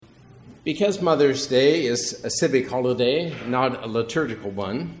Because Mother's Day is a civic holiday, not a liturgical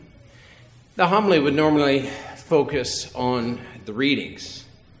one, the homily would normally focus on the readings,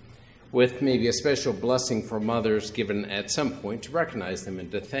 with maybe a special blessing for mothers given at some point to recognize them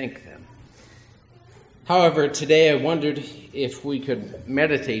and to thank them. However, today I wondered if we could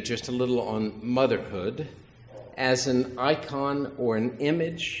meditate just a little on motherhood as an icon or an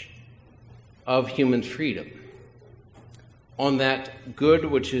image of human freedom, on that good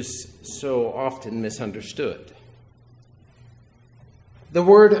which is so often misunderstood. The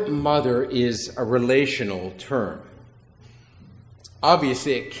word mother is a relational term.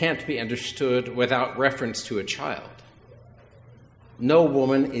 Obviously, it can't be understood without reference to a child. No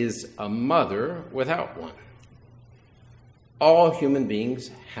woman is a mother without one. All human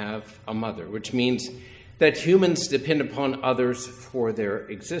beings have a mother, which means that humans depend upon others for their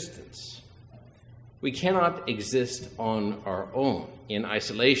existence. We cannot exist on our own in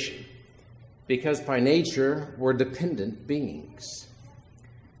isolation because by nature we're dependent beings.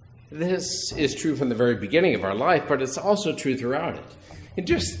 This is true from the very beginning of our life, but it's also true throughout it. And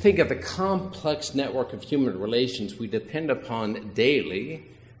just think of the complex network of human relations we depend upon daily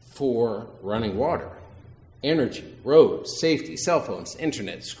for running water, energy, roads, safety, cell phones,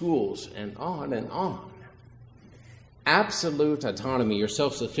 internet, schools, and on and on. Absolute autonomy or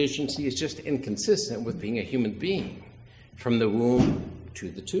self-sufficiency is just inconsistent with being a human being, from the womb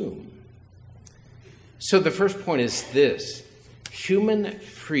to the tomb. So the first point is this: human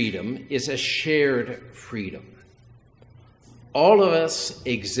freedom is a shared freedom. All of us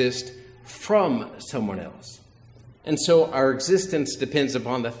exist from someone else. And so our existence depends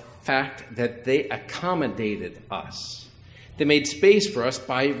upon the fact that they accommodated us. They made space for us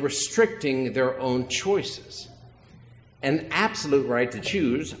by restricting their own choices. An absolute right to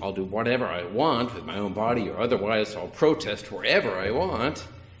choose, I'll do whatever I want with my own body or otherwise I'll protest wherever I want,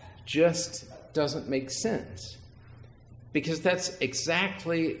 just doesn't make sense. Because that's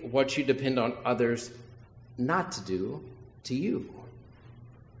exactly what you depend on others not to do to you.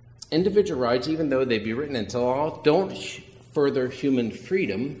 Individual rights, even though they be written into law, don't further human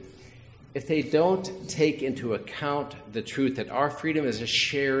freedom if they don't take into account the truth that our freedom is a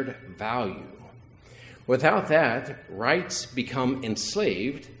shared value. Without that, rights become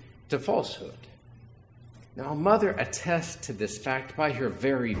enslaved to falsehood. Now, a mother attests to this fact by her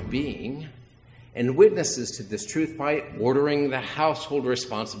very being and witnesses to this truth by ordering the household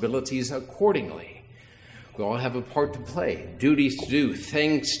responsibilities accordingly. We all have a part to play, duties to do,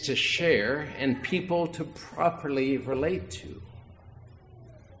 things to share, and people to properly relate to.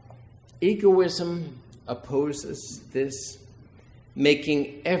 Egoism opposes this,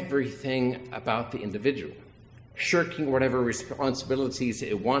 making everything about the individual, shirking whatever responsibilities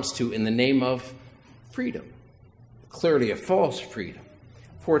it wants to in the name of freedom, clearly a false freedom,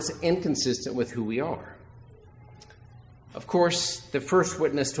 for it's inconsistent with who we are. Of course, the first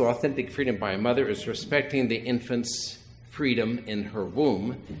witness to authentic freedom by a mother is respecting the infant's freedom in her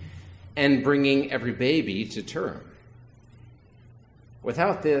womb and bringing every baby to term.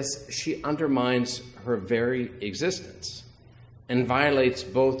 Without this, she undermines her very existence and violates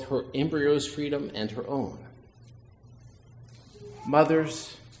both her embryo's freedom and her own.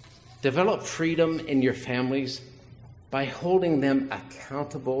 Mothers, develop freedom in your families by holding them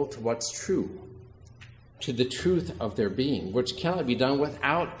accountable to what's true, to the truth of their being, which cannot be done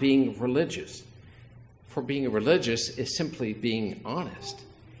without being religious. For being religious is simply being honest.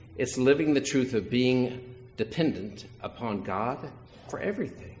 It's living the truth of being dependent upon God for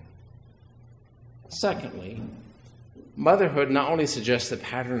everything. Secondly, motherhood not only suggests a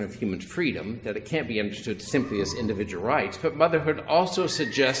pattern of human freedom, that it can't be understood simply as individual rights, but motherhood also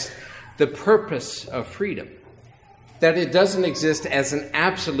suggests the purpose of freedom, that it doesn't exist as an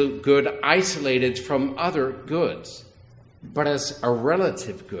absolute good isolated from other goods, but as a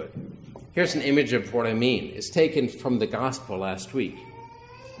relative good. Here's an image of what I mean. It's taken from the gospel last week.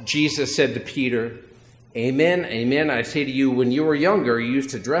 Jesus said to Peter, "Amen, amen, I say to you, when you were younger, you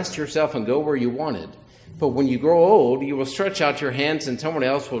used to dress yourself and go where you wanted. But when you grow old, you will stretch out your hands and someone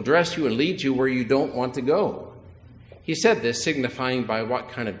else will dress you and lead you where you don't want to go." He said this, signifying by what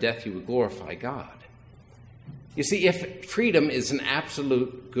kind of death he would glorify God. You see, if freedom is an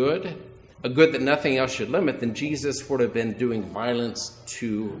absolute good, a good that nothing else should limit, then Jesus would have been doing violence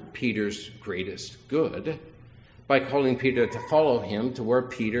to Peter's greatest good by calling Peter to follow him to where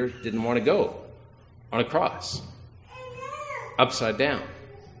Peter didn't want to go, on a cross, upside down,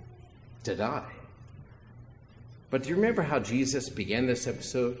 to die. But do you remember how Jesus began this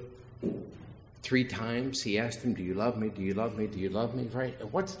episode? 3 times he asked him, "Do you love me? Do you love me? Do you love me?" Right?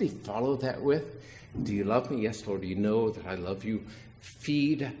 And what did he follow that with? "Do you love me? Yes, Lord, you know that I love you.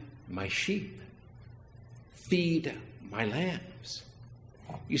 Feed my sheep. Feed my lambs.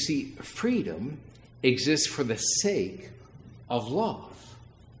 You see, freedom exists for the sake of love.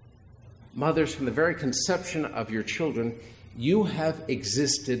 Mothers, from the very conception of your children, you have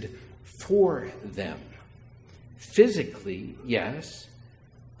existed for them. Physically, yes,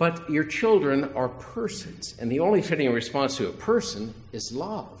 but your children are persons, and the only fitting response to a person is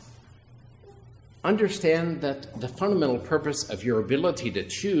love. Understand that the fundamental purpose of your ability to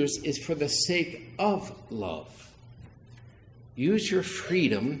choose is for the sake of love. Use your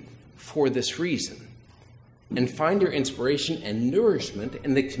freedom for this reason, and find your inspiration and nourishment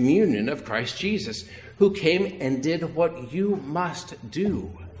in the communion of Christ Jesus, who came and did what you must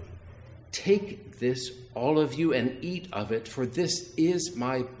do. Take this, all of you, and eat of it, for this is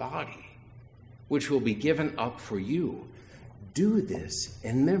my body, which will be given up for you. Do this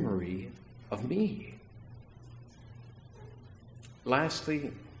in memory of me.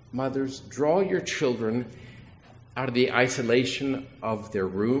 Lastly, mothers, draw your children out of the isolation of their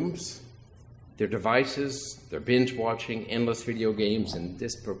rooms, their devices, their binge watching, endless video games, and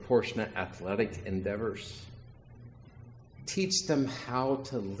disproportionate athletic endeavors. Teach them how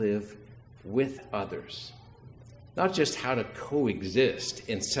to live with others, not just how to coexist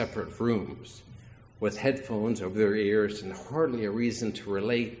in separate rooms with headphones over their ears and hardly a reason to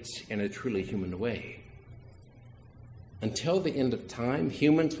relate in a truly human way. Until the end of time,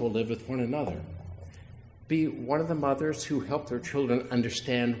 humans will live with one another. Be one of the mothers who help their children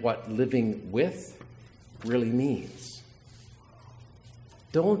understand what living with really means.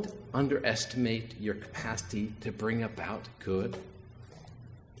 Don't underestimate your capacity to bring about good.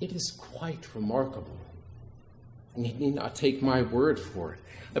 It is quite remarkable. And you need not take my word for it.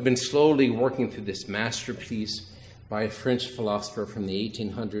 I've been slowly working through this masterpiece by a French philosopher from the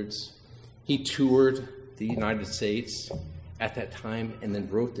 1800s. He toured the United States at that time and then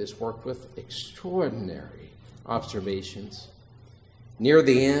wrote this work with extraordinary observations. Near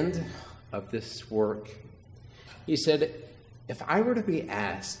the end of this work, he said, if I were to be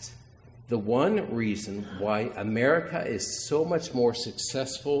asked the one reason why America is so much more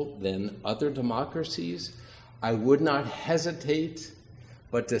successful than other democracies, I would not hesitate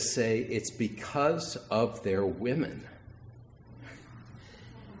but to say it's because of their women.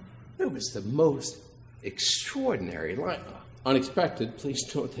 It was the most extraordinary line. Unexpected, please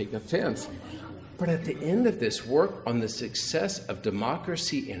don't take offense. But at the end of this work on the success of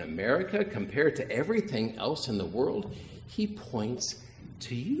democracy in America compared to everything else in the world, he points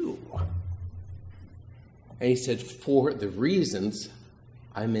to you. And he said, for the reasons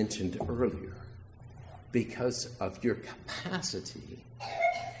I mentioned earlier, because of your capacity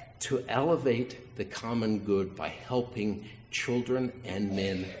to elevate the common good by helping children and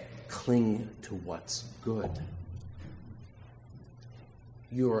men cling to what's good.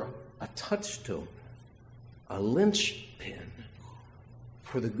 You're a touchstone, a linchpin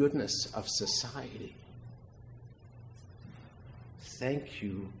for the goodness of society. Thank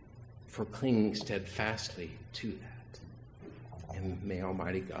you for clinging steadfastly to that. And may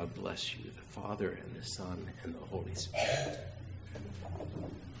Almighty God bless you, the Father and the Son and the Holy Spirit.